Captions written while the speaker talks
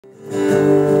Maybe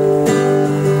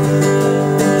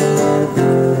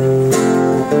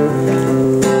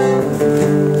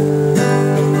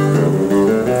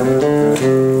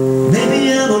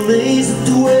I'm amazed at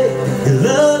the way you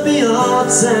love me all the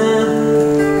time.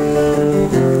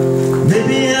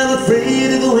 Maybe I'm afraid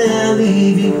of the way I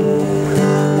leave you.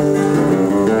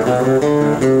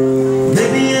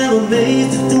 Maybe I'm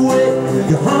amazed at the way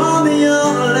you harm me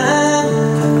on the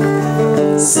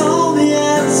line, sold me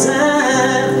out of time.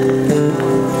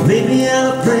 Maybe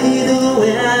I'm afraid of the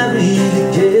way I really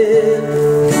care.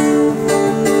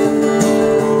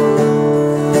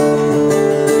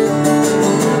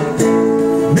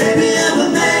 Maybe I'm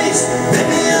amazed,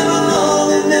 maybe I'm alone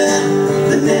in there,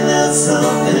 but then there's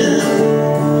something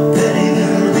that you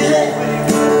really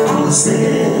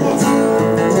understand.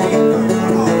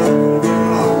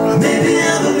 Maybe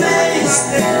I'm amazed,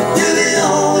 you're the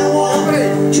only one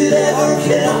could ever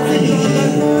help me.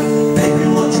 Maybe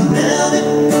what you never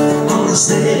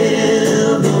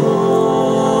understand. Oh.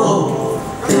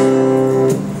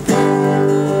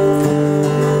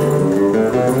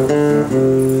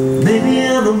 Maybe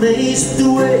I'm amazed at the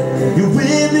way you're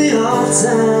with me all the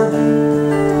time.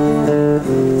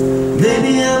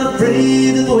 Maybe I'm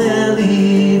afraid of the way I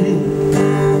leave you.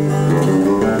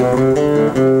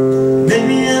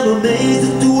 Maybe I'm amazed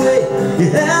at the way you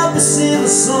help me sing the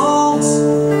songs,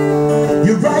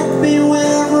 you right me when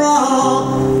I'm wrong.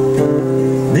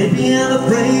 Maybe I'm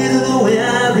afraid of the way I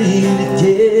really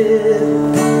care.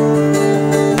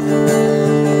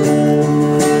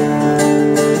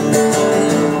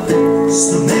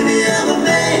 So maybe I'm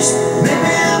amazed,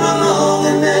 maybe I'm alone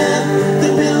in there, the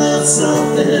middle of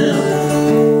something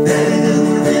that you don't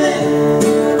really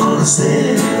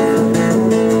understand.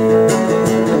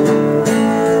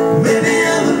 Maybe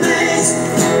I'm amazed,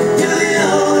 you're the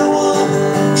only one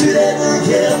could ever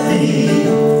help me.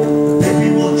 Maybe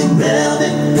won't you help me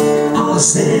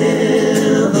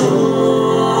understand? Oh.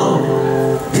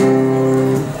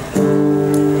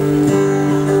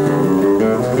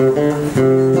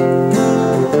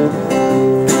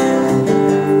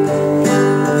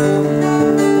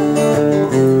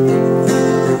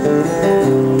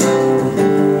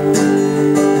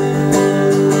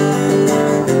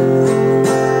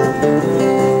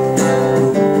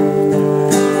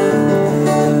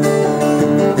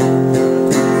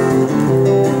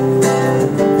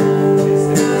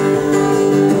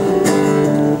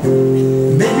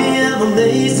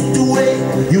 Amazed at the way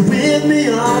you're with me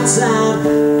all the time.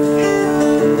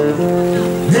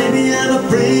 Maybe I'm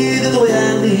afraid of the way I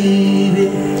leave you.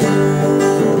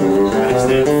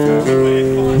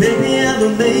 Maybe I'm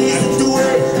amazed at the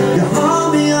way you harm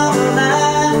me all the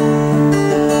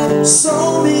line,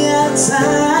 sold me out of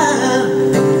time.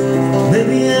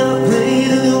 Maybe I'm afraid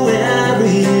of the way I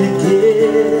really care.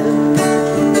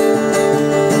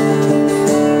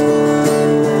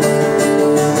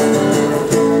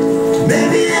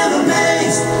 Maybe I'm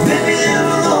amazed, maybe I'm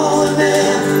alone in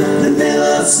there, in the middle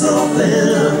of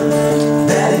something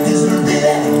that it doesn't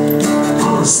really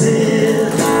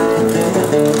understand.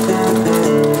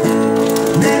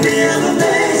 Maybe I'm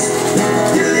amazed,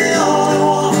 you're the only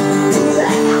one who's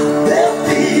helped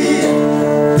me.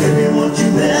 Maybe won't you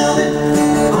help me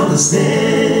understand?